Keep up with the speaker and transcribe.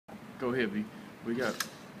Go ahead, B. We got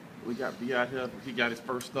B out here. He got his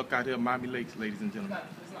first snook out here in Miami Lakes, ladies and gentlemen.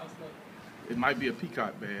 It's not a snook. It might be a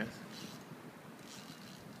peacock bass.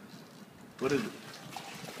 What is it?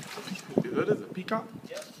 What is it? Peacock?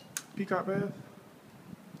 Yep. Peacock bass?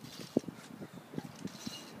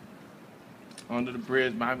 Under the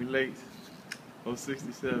bridge, Miami Lakes.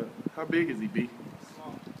 067. How big is he, B?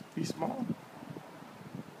 Small. He's small.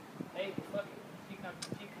 Hey, fuck it. Peacock.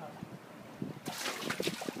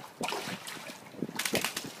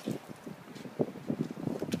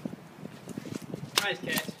 Nice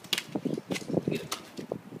catch. Get him.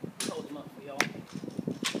 Hold him up for y'all.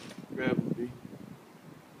 Grab him, B.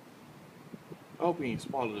 I hope he ain't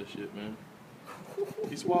swallow this shit, man.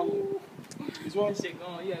 He swallowed it. He swallowed That it. shit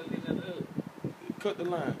gone. You gotta leave that up. Cut the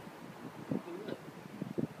line. Look.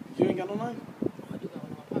 You ain't got no knife? I do got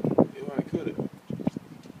one in my pocket. You might cut it.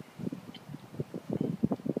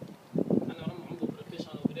 I know I'm gonna put a fish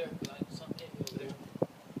on over there because I something over there.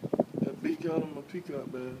 That B got him a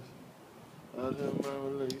peacock bass. Out here in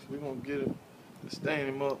Miami Lakes. We're gonna get him and stand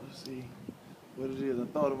him up to see what it is. I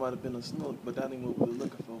thought it might have been a snook, but that ain't what we were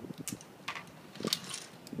looking for.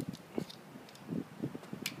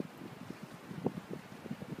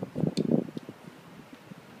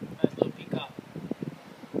 Nice little peacock.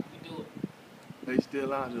 We do it. They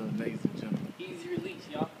still out here, ladies and gentlemen. Easy release,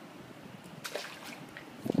 y'all.